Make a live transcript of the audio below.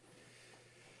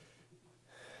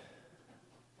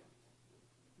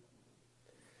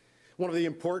One of the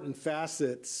important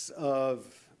facets of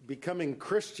becoming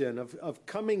Christian, of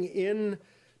coming in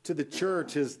to the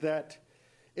church, is that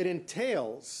it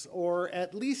entails, or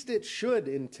at least it should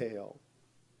entail,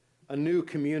 a new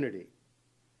community,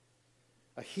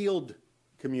 a healed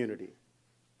community,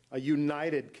 a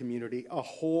united community, a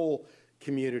whole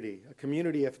community, a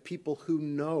community of people who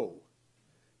know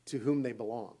to whom they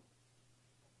belong.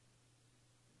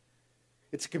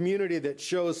 It's a community that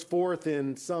shows forth,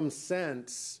 in some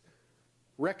sense,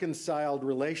 reconciled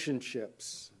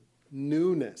relationships,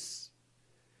 newness,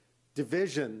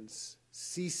 divisions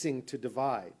ceasing to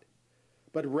divide,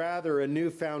 but rather a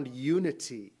newfound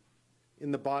unity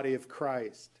in the body of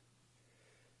Christ.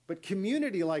 But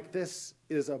community like this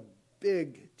is a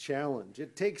big challenge.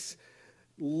 It takes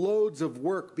loads of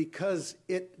work because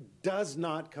it does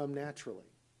not come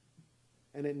naturally,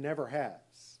 and it never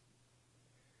has.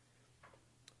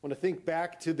 I want to think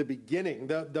back to the beginning.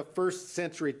 The first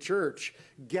century church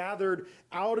gathered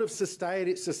out of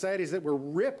societies that were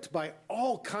ripped by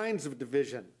all kinds of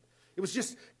division. It was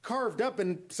just carved up,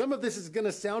 and some of this is going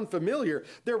to sound familiar.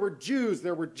 There were Jews,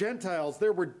 there were Gentiles,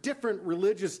 there were different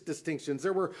religious distinctions,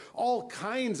 there were all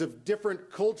kinds of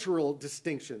different cultural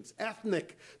distinctions,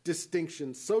 ethnic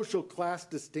distinctions, social class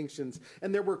distinctions,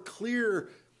 and there were clear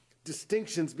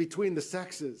distinctions between the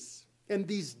sexes. And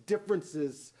these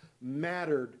differences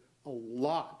mattered a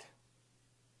lot.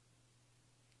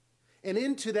 And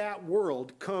into that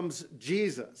world comes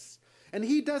Jesus. And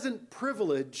he doesn't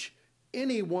privilege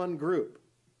any one group.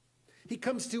 He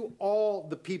comes to all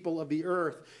the people of the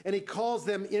earth, and he calls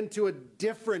them into a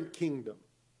different kingdom,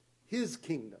 his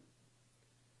kingdom.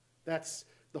 That's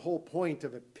the whole point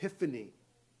of Epiphany,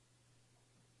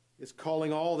 is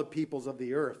calling all the peoples of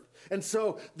the earth. And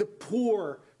so the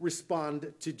poor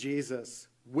respond to Jesus.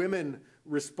 Women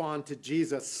respond to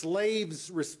Jesus. Slaves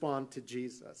respond to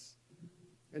Jesus.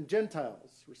 And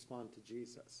Gentiles respond to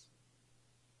Jesus.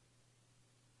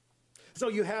 So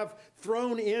you have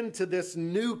thrown into this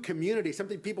new community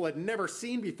something people had never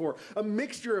seen before, a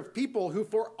mixture of people who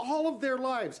for all of their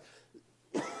lives,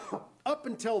 up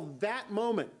until that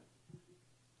moment,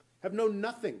 have known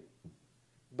nothing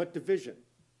but division.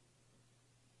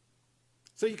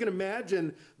 So you can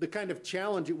imagine the kind of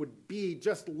challenge it would be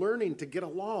just learning to get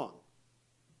along,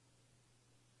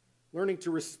 learning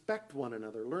to respect one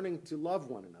another, learning to love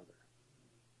one another.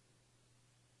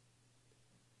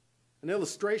 An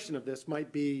illustration of this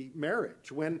might be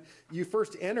marriage. When you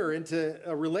first enter into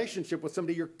a relationship with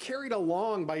somebody, you're carried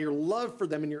along by your love for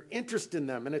them and your interest in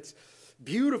them, and it's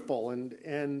beautiful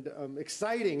and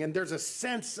exciting, and there's a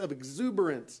sense of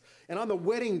exuberance. And on the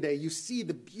wedding day, you see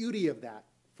the beauty of that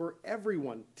for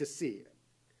everyone to see.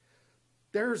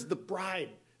 There's the bride,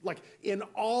 like in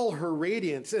all her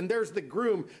radiance, and there's the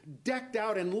groom decked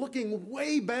out and looking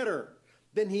way better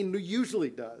than he usually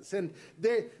does. And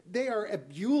they are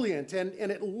ebullient, and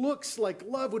it looks like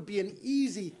love would be an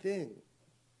easy thing,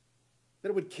 that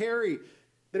it would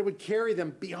carry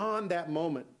them beyond that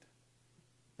moment,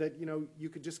 that you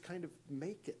could just kind of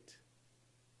make it.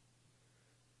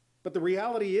 But the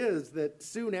reality is that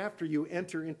soon after you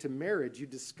enter into marriage, you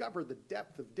discover the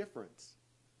depth of difference,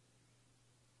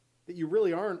 that you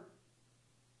really aren't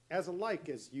as alike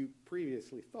as you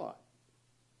previously thought,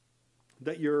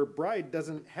 that your bride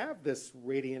doesn't have this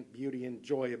radiant beauty and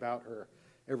joy about her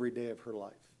every day of her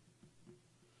life,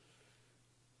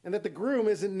 and that the groom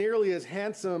isn't nearly as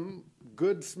handsome,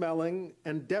 good-smelling,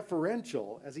 and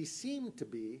deferential as he seemed to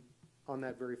be on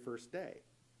that very first day.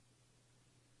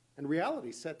 And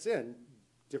reality sets in.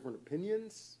 Different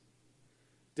opinions,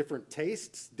 different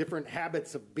tastes, different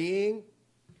habits of being,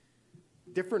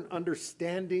 different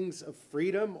understandings of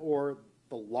freedom or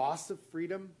the loss of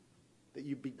freedom that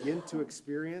you begin to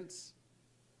experience.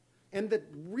 And the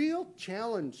real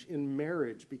challenge in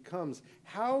marriage becomes,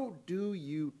 how do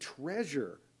you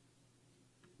treasure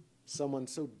someone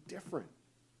so different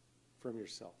from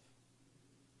yourself?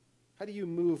 How do you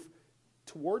move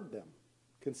toward them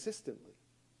consistently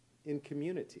in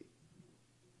community?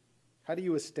 How do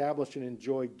you establish and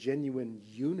enjoy genuine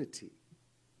unity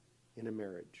in a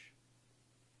marriage?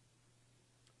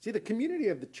 See, the community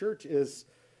of the church is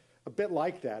a bit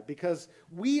like that, because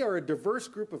we are a diverse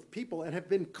group of people and have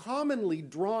been commonly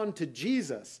drawn to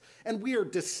Jesus, and we are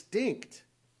distinct,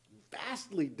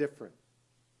 vastly different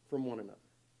from one another.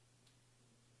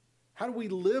 How do we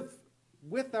live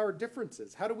with our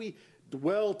differences? How do we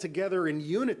dwell together in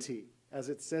unity, as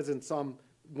it says in Psalm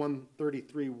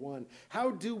 133:1? How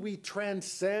do we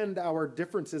transcend our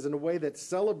differences in a way that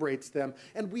celebrates them,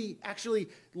 and we actually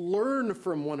learn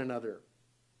from one another,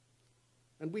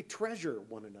 and we treasure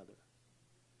one another?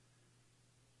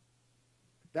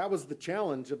 That was the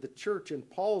challenge of the church in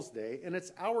Paul's day, and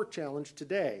it's our challenge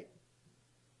today.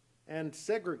 And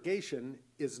segregation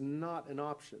is not an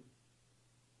option.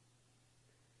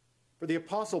 For the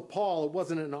Apostle Paul, it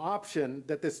wasn't an option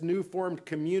that this new formed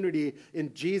community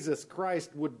in Jesus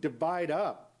Christ would divide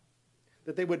up,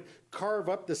 that they would carve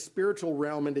up the spiritual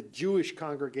realm into Jewish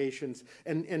congregations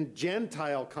and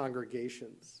Gentile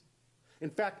congregations.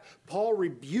 In fact, Paul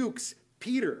rebukes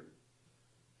Peter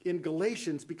in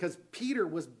Galatians because Peter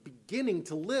was beginning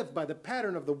to live by the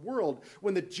pattern of the world.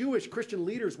 When the Jewish Christian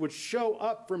leaders would show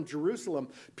up from Jerusalem,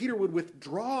 Peter would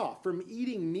withdraw from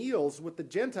eating meals with the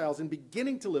Gentiles and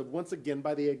beginning to live once again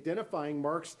by the identifying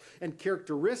marks and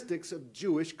characteristics of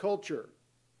Jewish culture.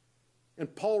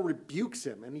 And Paul rebukes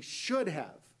him, and he should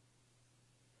have.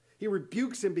 He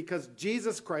rebukes him because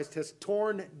Jesus Christ has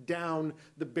torn down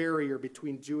the barrier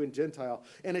between Jew and Gentile.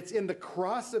 And it's in the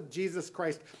cross of Jesus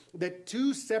Christ that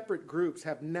two separate groups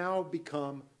have now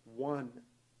become one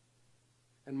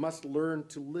and must learn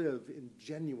to live in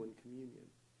genuine communion.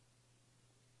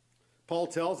 Paul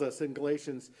tells us in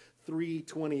Galatians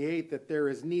 3:28 that there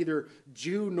is neither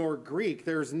Jew nor Greek,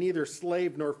 there is neither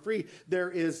slave nor free, there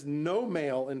is no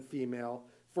male and female,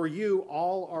 for you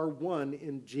all are one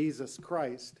in Jesus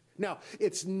Christ. Now,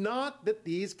 it's not that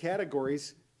these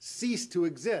categories cease to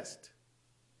exist,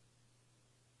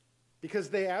 because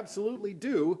they absolutely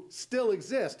do still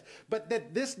exist, but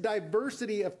that this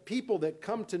diversity of people that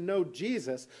come to know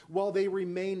Jesus, while they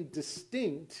remain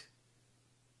distinct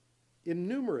in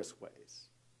numerous ways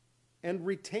and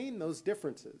retain those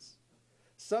differences,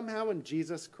 somehow in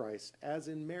Jesus Christ, as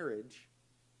in marriage,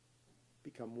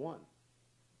 become one.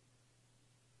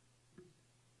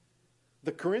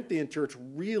 The Corinthian church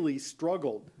really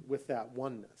struggled with that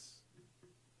oneness.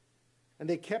 And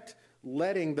they kept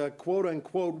letting the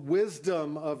quote-unquote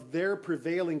wisdom of their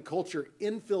prevailing culture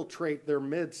infiltrate their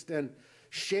midst and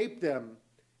shape them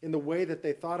in the way that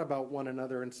they thought about one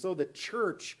another. And so the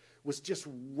church was just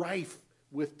rife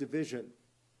with division.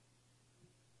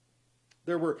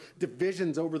 There were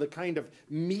divisions over the kind of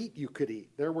meat you could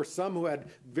eat. There were some who had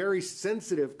very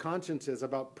sensitive consciences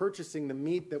about purchasing the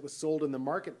meat that was sold in the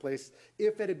marketplace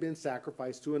if it had been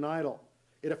sacrificed to an idol.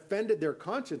 It offended their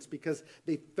conscience because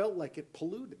they felt like it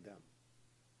polluted them.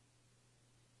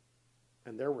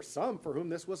 And there were some for whom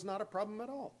this was not a problem at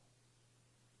all.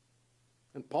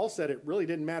 And Paul said it really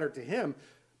didn't matter to him.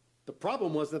 The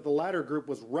problem was that the latter group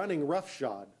was running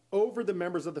roughshod over the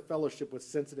members of the fellowship with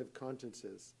sensitive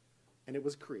consciences. And it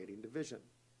was creating division.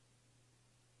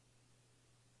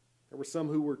 There were some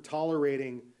who were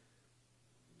tolerating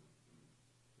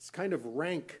this kind of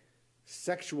rank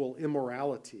sexual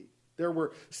immorality. There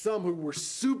were some who were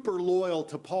super loyal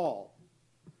to Paul,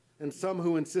 and some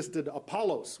who insisted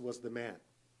Apollos was the man.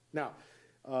 Now,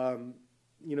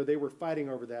 they were fighting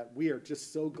over that. We are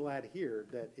just so glad here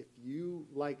that if you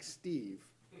like Steve,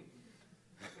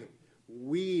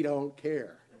 we don't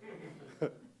care.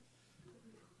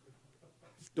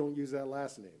 Don't use that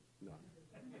last name. No.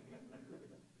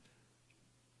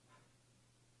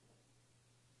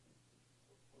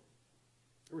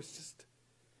 There was just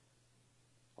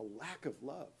a lack of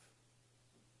love.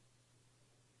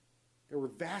 There were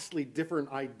vastly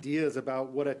different ideas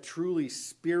about what a truly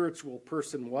spiritual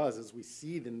person was, as we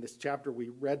see in this chapter we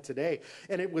read today.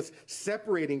 And it was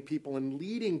separating people and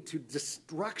leading to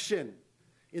destruction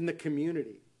in the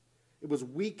community. It was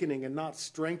weakening and not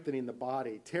strengthening the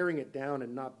body, tearing it down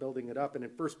and not building it up. And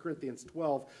in 1 Corinthians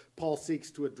 12, Paul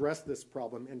seeks to address this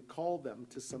problem and call them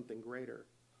to something greater.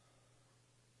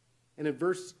 And in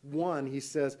verse 1, he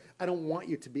says, I don't want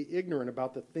you to be ignorant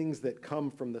about the things that come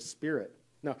from the Spirit.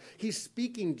 Now, he's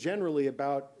speaking generally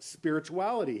about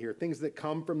spirituality here, things that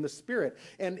come from the Spirit.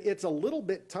 And it's a little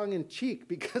bit tongue-in-cheek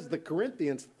because the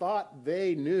Corinthians thought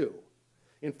they knew.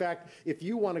 In fact, if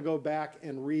you want to go back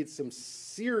and read some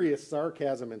serious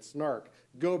sarcasm and snark,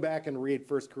 go back and read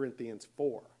 1 Corinthians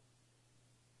 4,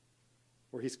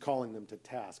 where he's calling them to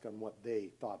task on what they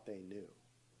thought they knew.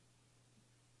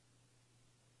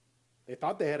 They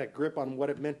thought they had a grip on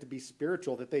what it meant to be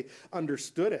spiritual, that they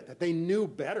understood it, that they knew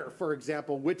better, for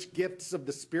example, which gifts of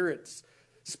the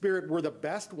Spirit were the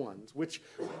best ones, which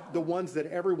the ones that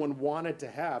everyone wanted to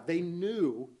have. They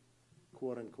knew,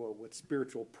 quote unquote, what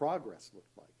spiritual progress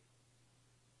looked like.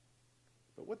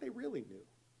 But what they really knew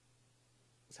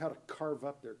was how to carve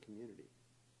up their community.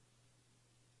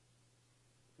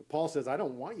 But Paul says, I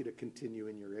don't want you to continue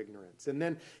in your ignorance. And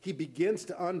then he begins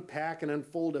to unpack and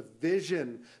unfold a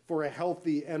vision for a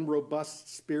healthy and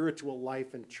robust spiritual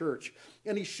life in church.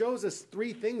 And he shows us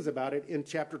three things about it in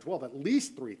chapter 12, at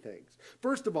least three things.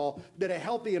 First of all, that a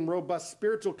healthy and robust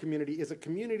spiritual community is a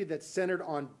community that's centered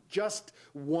on just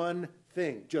one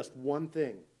thing,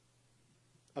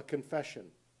 a confession.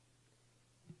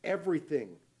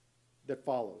 Everything that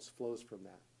follows flows from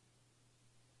that.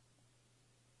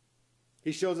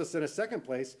 He shows us in a second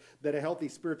place that a healthy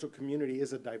spiritual community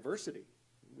is a diversity.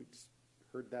 We just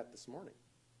heard that this morning.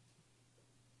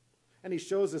 And he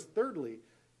shows us thirdly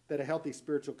that a healthy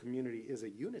spiritual community is a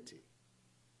unity.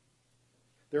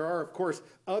 There are, of course,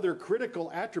 other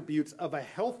critical attributes of a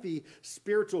healthy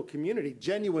spiritual community.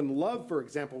 Genuine love, for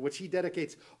example, which he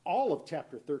dedicates all of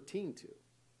chapter 13 to.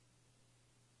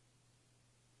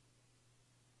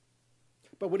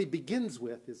 But what he begins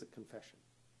with is a confession.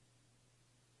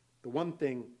 The one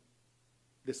thing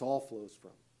this all flows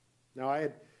from. Now,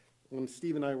 when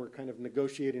Steve and I were kind of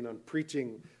negotiating on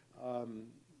preaching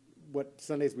what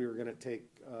Sundays we were going to take,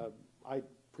 I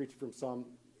preached from Psalm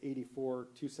 84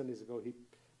 2 Sundays ago. He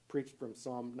preached from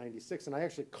Psalm 96. And I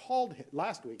actually called him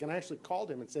last week, and I actually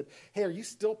called him and said, hey, are you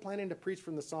still planning to preach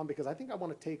from the Psalm? Because I think I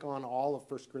want to take on all of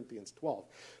 1 Corinthians 12.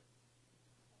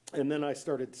 And then I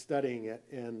started studying it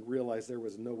and realized there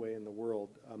was no way in the world.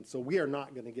 So we are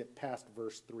not going to get past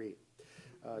verse 3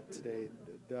 today.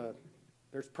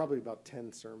 There's probably about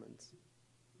 10 sermons,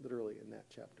 literally, in that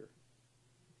chapter.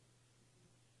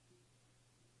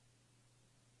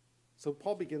 So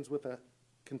Paul begins with a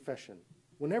confession.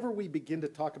 Whenever we begin to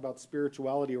talk about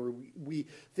spirituality or we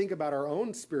think about our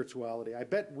own spirituality, I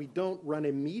bet we don't run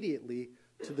immediately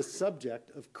to the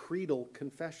subject of creedal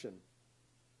confession.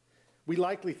 We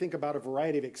likely think about a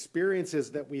variety of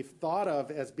experiences that we've thought of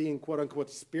as being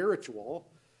quote-unquote spiritual,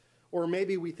 or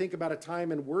maybe we think about a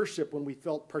time in worship when we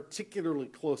felt particularly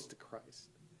close to Christ.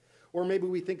 Or maybe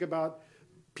we think about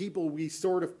people we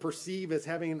sort of perceive as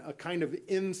having a kind of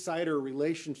insider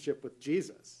relationship with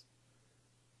Jesus.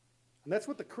 And that's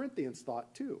what the Corinthians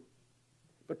thought too.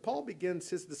 But Paul begins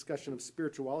his discussion of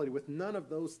spirituality with none of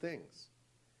those things.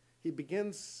 He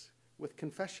begins with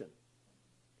confession,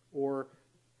 or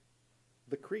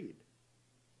the creed.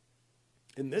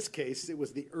 In this case, it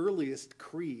was the earliest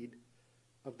creed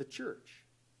of the church.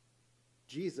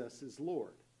 Jesus is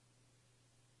Lord.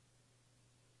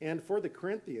 And for the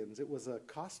Corinthians, it was a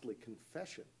costly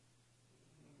confession.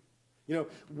 You know,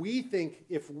 we think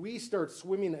if we start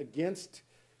swimming against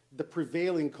the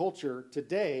prevailing culture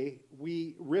today,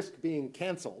 we risk being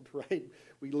canceled, right?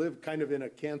 We live kind of in a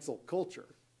cancel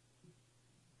culture.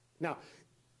 Now,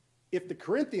 if the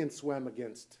Corinthians swam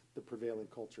against the prevailing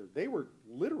culture, they were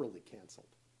literally canceled.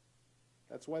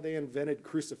 That's why they invented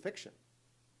crucifixion.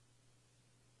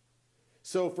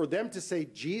 So for them to say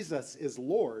Jesus is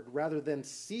Lord rather than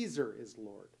Caesar is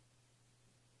Lord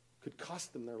could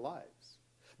cost them their lives.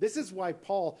 This is why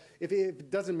Paul, if it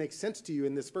doesn't make sense to you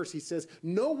in this verse, he says,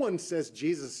 no one says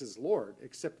Jesus is Lord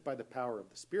except by the power of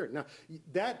the Spirit. Now,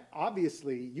 that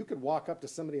obviously, you could walk up to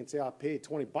somebody and say, I'll pay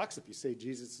 $20 if you say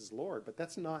Jesus is Lord, but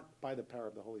that's not by the power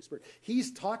of the Holy Spirit.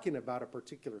 He's talking about a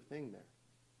particular thing there.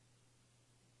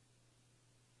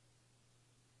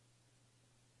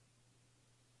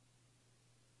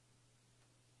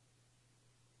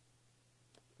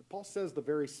 But Paul says the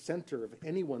very center of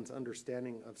anyone's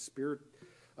understanding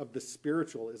of the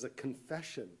spiritual is a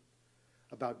confession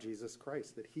about Jesus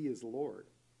Christ, that he is Lord.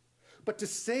 But to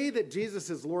say that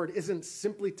Jesus is Lord isn't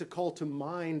simply to call to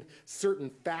mind certain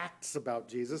facts about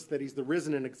Jesus, that he's the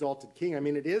risen and exalted King. I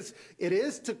mean, it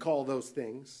is to call those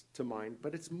things to mind,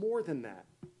 but it's more than that.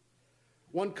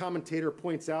 One commentator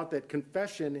points out that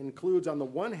confession includes, on the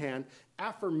one hand,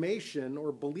 affirmation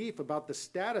or belief about the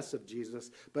status of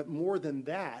Jesus, but more than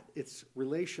that, it's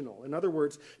relational. In other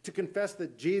words, to confess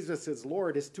that Jesus is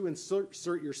Lord is to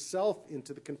insert yourself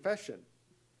into the confession.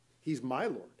 He's my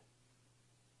Lord.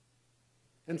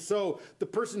 And so the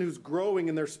person who's growing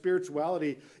in their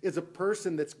spirituality is a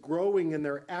person that's growing in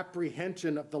their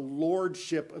apprehension of the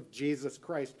lordship of Jesus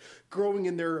Christ, growing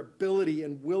in their ability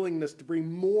and willingness to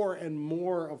bring more and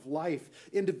more of life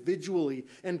individually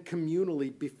and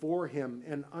communally before him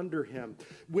and under him,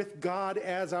 with God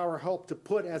as our help to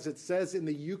put, as it says in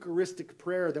the Eucharistic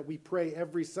prayer that we pray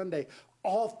every Sunday,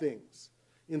 all things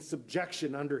in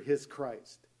subjection under his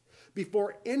Christ.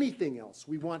 Before anything else,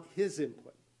 we want his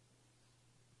input.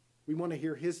 We want to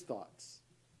hear his thoughts.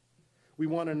 We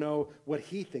want to know what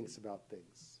he thinks about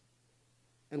things.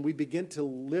 And we begin to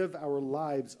live our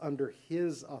lives under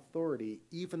his authority,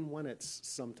 even when it's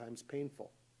sometimes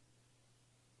painful.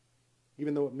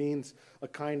 even though it means a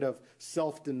kind of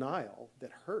self-denial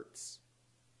that hurts,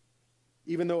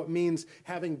 even though it means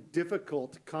having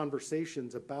difficult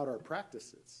conversations about our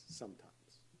practices sometimes,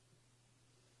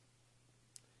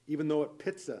 even though it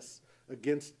pits us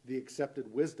against the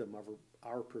accepted wisdom of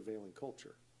our prevailing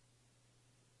culture.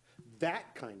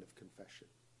 That kind of confession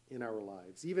in our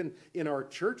lives, even in our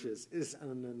churches, is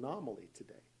an anomaly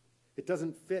today. It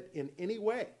doesn't fit in any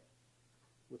way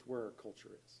with where our culture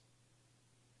is.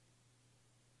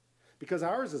 Because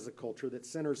ours is a culture that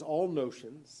centers all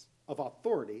notions of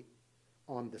authority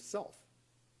on the self.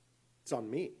 It's on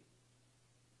me.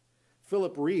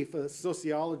 Philip Rieff, a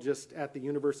sociologist at the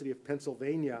University of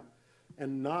Pennsylvania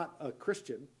and not a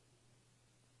Christian,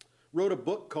 wrote a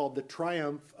book called The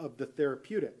Triumph of the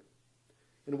Therapeutic,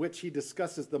 in which he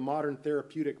discusses the modern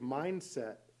therapeutic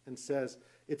mindset and says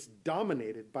it's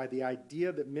dominated by the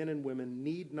idea that men and women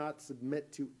need not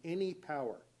submit to any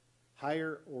power,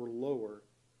 higher or lower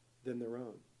than their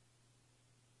own.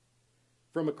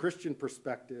 From a Christian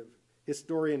perspective,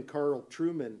 historian Carl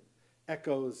Trueman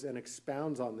echoes and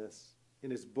expounds on this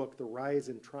in his book, The Rise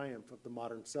and Triumph of the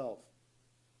Modern Self.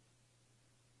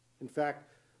 In fact,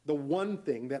 the one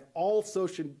thing that all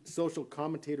social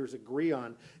commentators agree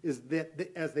on is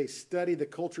that as they study the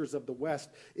cultures of the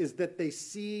West, is that they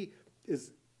see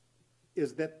is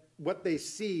that what they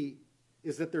see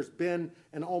is that there's been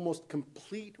an almost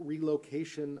complete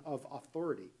relocation of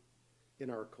authority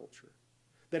in our culture.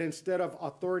 That instead of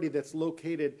authority that's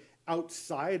located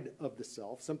outside of the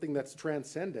self, something that's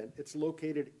transcendent, it's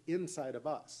located inside of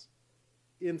us,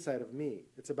 inside of me.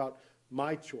 It's about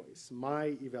my choice,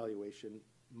 my evaluation,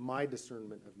 my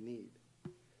discernment of need.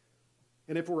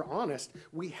 And if we're honest,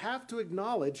 we have to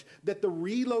acknowledge that the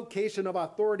relocation of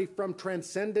authority from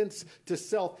transcendence to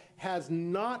self has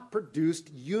not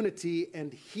produced unity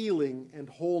and healing and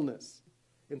wholeness.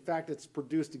 In fact, it's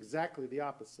produced exactly the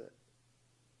opposite.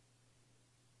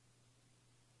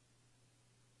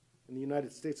 In the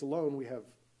United States alone, we have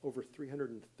over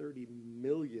 330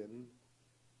 million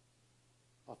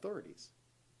authorities.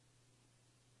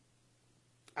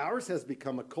 Ours has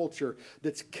become a culture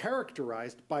that's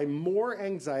characterized by more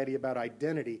anxiety about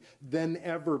identity than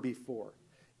ever before.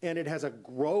 And it has a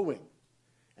growing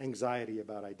anxiety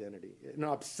about identity, an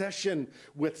obsession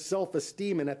with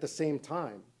self-esteem, and at the same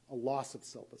time, a loss of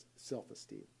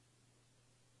self-esteem.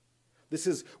 This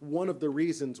is one of the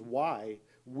reasons why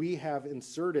we have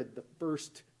inserted the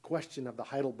first question of the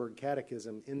Heidelberg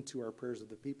Catechism into our prayers of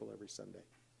the people every Sunday.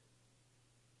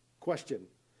 Question: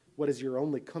 what is your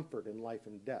only comfort in life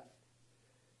and death?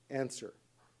 Answer: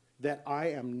 that I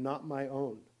am not my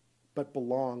own, but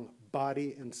belong,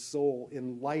 body and soul,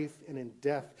 in life and in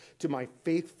death, to my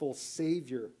faithful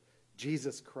Savior,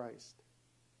 Jesus Christ.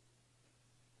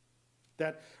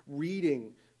 That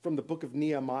reading from the book of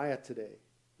Nehemiah today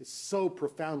is so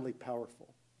profoundly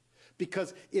powerful,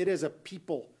 because it is a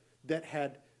people that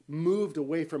had moved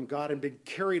away from God and been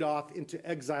carried off into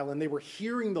exile, and they were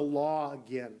hearing the law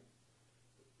again.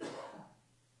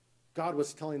 God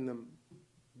was telling them,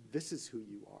 this is who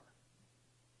you are.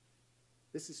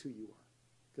 This is who you are.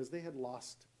 Because they had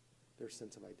lost their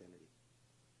sense of identity.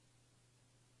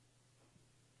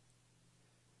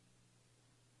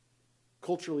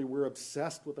 Culturally, we're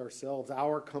obsessed with ourselves,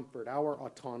 our comfort, our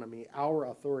autonomy, our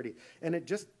authority. And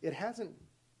it hasn't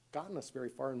gotten us very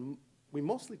far, and we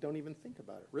mostly don't even think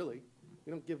about it, really.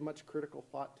 We don't give much critical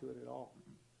thought to it at all.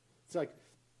 It's like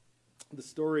the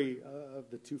story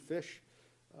of the two fish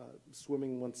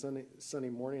swimming one sunny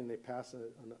morning, and they pass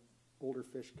an older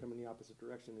fish coming the opposite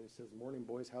direction, and he says, "Morning,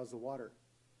 boys, how's the water?"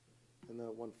 And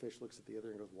the one fish looks at the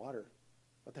other and goes, "Water?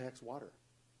 What the heck's water?"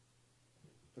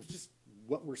 It's just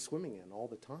what we're swimming in all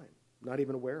the time, not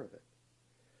even aware of it.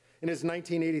 In his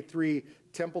 1983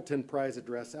 Templeton Prize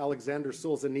address, Alexander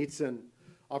Solzhenitsyn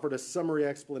offered a summary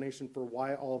explanation for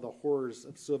why all the horrors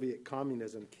of Soviet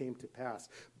communism came to pass.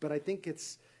 But I think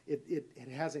it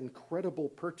has incredible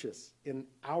purchase in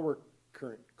our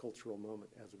current cultural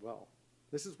moment as well.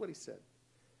 This is what he said: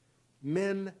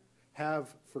 men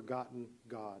have forgotten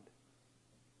God.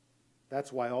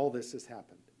 That's why all this has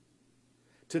happened.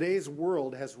 Today's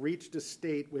world has reached a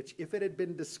state which, if it had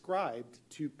been described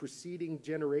to preceding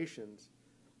generations,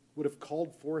 would have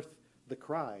called forth the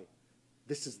cry,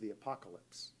 "This is the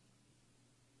apocalypse."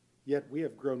 Yet we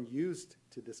have grown used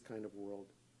to this kind of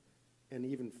world and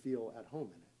even feel at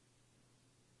home in it.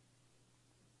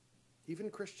 Even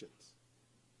Christians.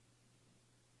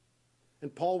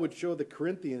 And Paul would show the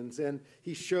Corinthians, and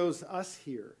he shows us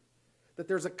here, That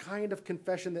there's a kind of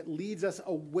confession that leads us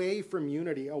away from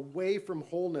unity, away from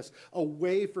wholeness,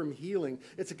 away from healing.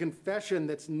 It's a confession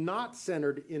that's not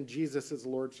centered in Jesus'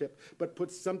 lordship, but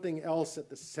puts something else at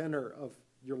the center of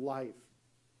your life.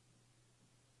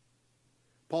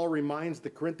 Paul reminds the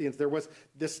Corinthians there was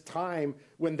this time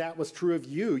when that was true of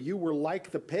you. You were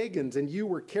like the pagans, and you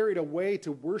were carried away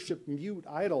to worship mute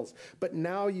idols. But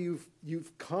now you've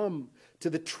come to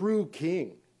the true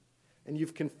King, and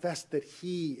you've confessed that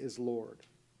he is Lord.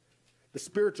 The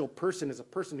spiritual person is a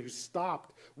person who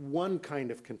stopped one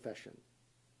kind of confession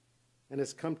and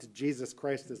has come to Jesus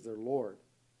Christ as their Lord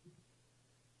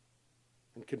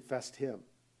and confessed him.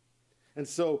 And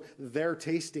so they're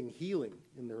tasting healing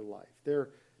in their life.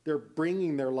 They're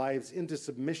bringing their lives into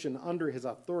submission under his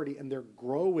authority, and they're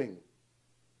growing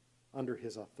under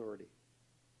his authority.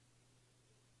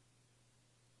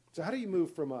 So how do you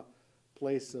move from a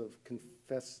place of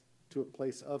confess to a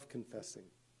place of confessing?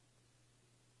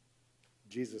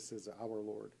 Jesus is our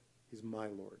Lord. He's my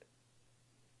Lord.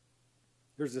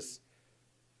 There's this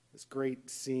great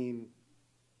scene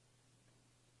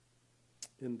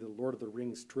in the Lord of the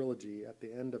Rings trilogy at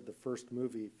the end of the first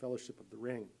movie, Fellowship of the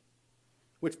Ring,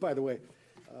 which, by the way,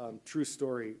 true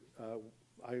story,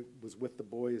 I was with the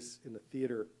boys in the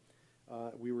theater.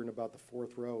 We were in about the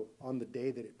fourth row on the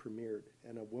day that it premiered,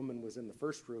 and a woman was in the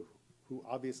first row who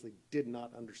obviously did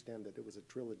not understand that it was a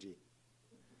trilogy.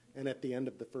 And at the end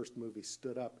of the first movie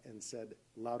stood up and said,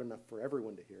 loud enough for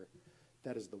everyone to hear,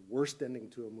 "That is the worst ending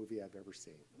to a movie I've ever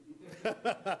seen."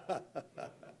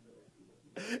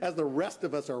 As the rest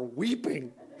of us are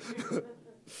weeping.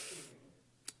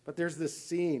 But there's this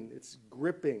scene, it's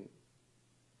gripping,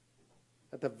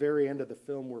 at the very end of the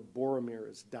film where Boromir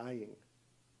is dying.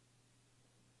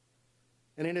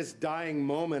 And in his dying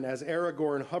moment, as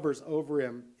Aragorn hovers over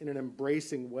him in an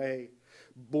embracing way,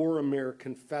 Boromir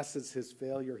confesses his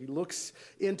failure. He looks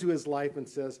into his life and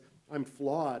says, "I'm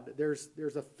flawed.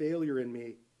 There's a failure in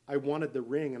me. I wanted the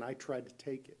ring and I tried to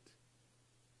take it."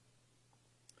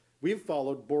 We've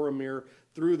followed Boromir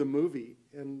through the movie,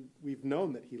 and we've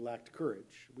known that he lacked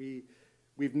courage.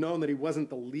 We've known that he wasn't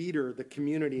the leader the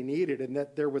community needed, and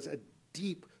that there was a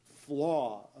deep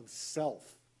flaw of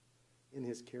self in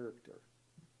his character.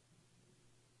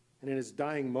 And in his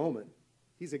dying moment,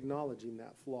 he's acknowledging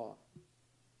that flaw.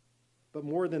 But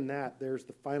more than that, there's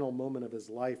the final moment of his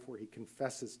life where he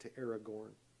confesses to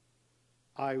Aragorn,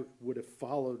 "I would have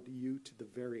followed you to the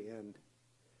very end.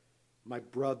 My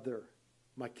brother,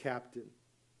 my captain,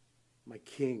 my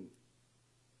king."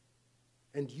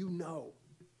 And you know,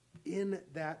 in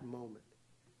that moment,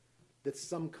 that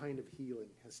some kind of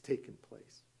healing has taken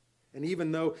place. And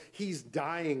even though he's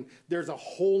dying, there's a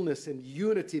wholeness and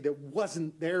unity that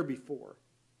wasn't there before.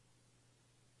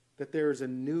 That there is a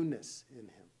newness in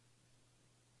him.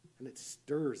 And it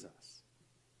stirs us.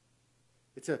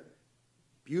 It's a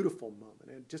beautiful moment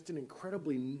and just an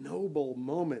incredibly noble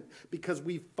moment because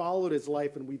we've followed his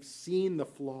life and we've seen the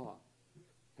flaw.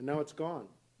 And now it's gone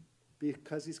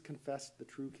because he's confessed the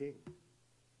true King.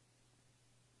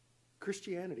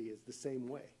 Christianity is the same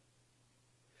way.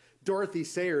 Dorothy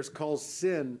Sayers calls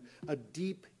sin a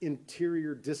deep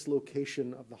interior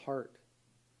dislocation of the heart.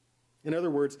 In other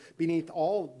words, beneath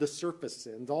all the surface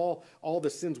sins, all the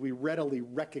sins we readily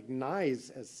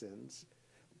recognize as sins,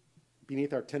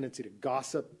 beneath our tendency to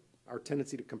gossip, our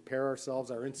tendency to compare ourselves,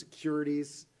 our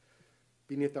insecurities,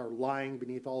 beneath our lying,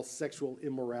 beneath all sexual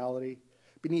immorality,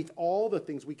 beneath all the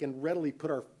things we can readily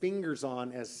put our fingers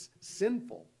on as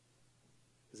sinful,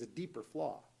 is a deeper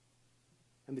flaw.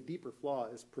 And the deeper flaw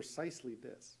is precisely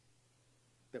this,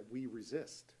 that we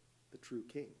resist the true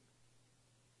King.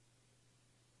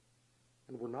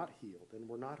 And we're not healed, and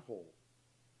we're not whole,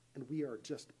 and we are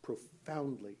just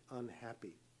profoundly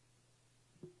unhappy.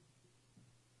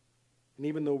 And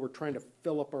even though we're trying to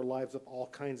fill up our lives with all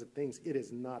kinds of things, it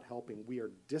is not helping. We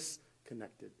are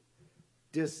disconnected,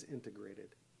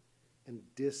 disintegrated, and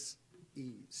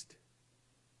diseased.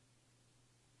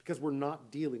 Because we're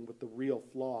not dealing with the real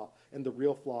flaw, and the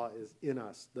real flaw is in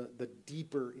us. The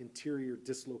deeper interior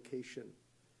dislocation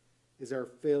is our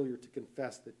failure to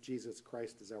confess that Jesus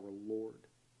Christ is our Lord,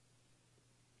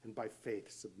 and by faith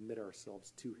submit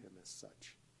ourselves to him as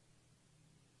such.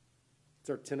 It's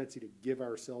our tendency to give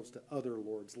ourselves to other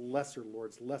lords,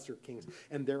 lesser kings,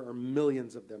 and there are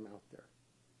millions of them out there.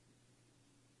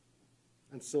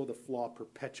 And so the flaw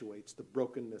perpetuates, the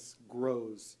brokenness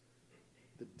grows,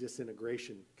 the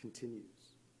disintegration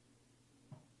continues.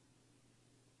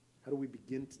 How do we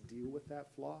begin to deal with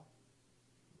that flaw?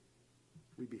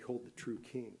 We behold the true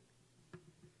King.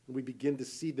 And we begin to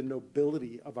see the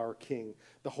nobility of our King,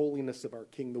 the holiness of our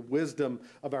King, the wisdom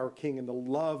of our King, and the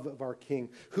love of our King,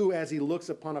 who, as he looks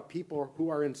upon a people who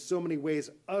are in so many ways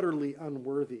utterly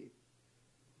unworthy,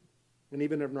 and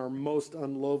even in our most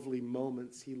unlovely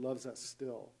moments, he loves us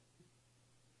still.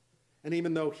 And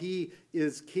even though he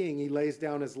is King, he lays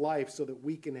down his life so that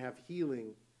we can have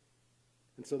healing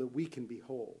and so that we can be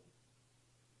whole.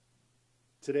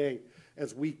 Today,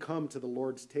 as we come to the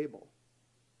Lord's table,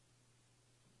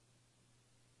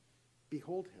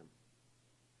 behold him.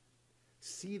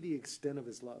 See the extent of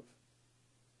his love.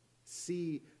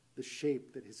 See the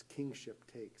shape that his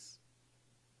kingship takes.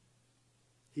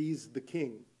 He's the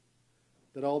king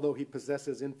that, although he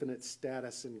possesses infinite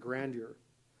status and grandeur,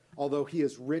 although he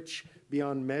is rich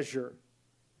beyond measure,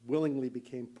 willingly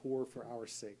became poor for our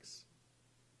sakes,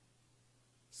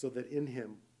 so that in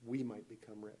him we might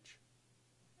become rich.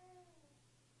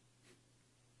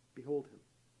 Behold him.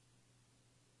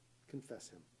 Confess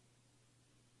him.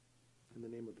 In the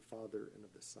name of the Father, and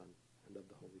of the Son, and of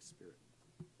the Holy Spirit.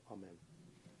 Amen.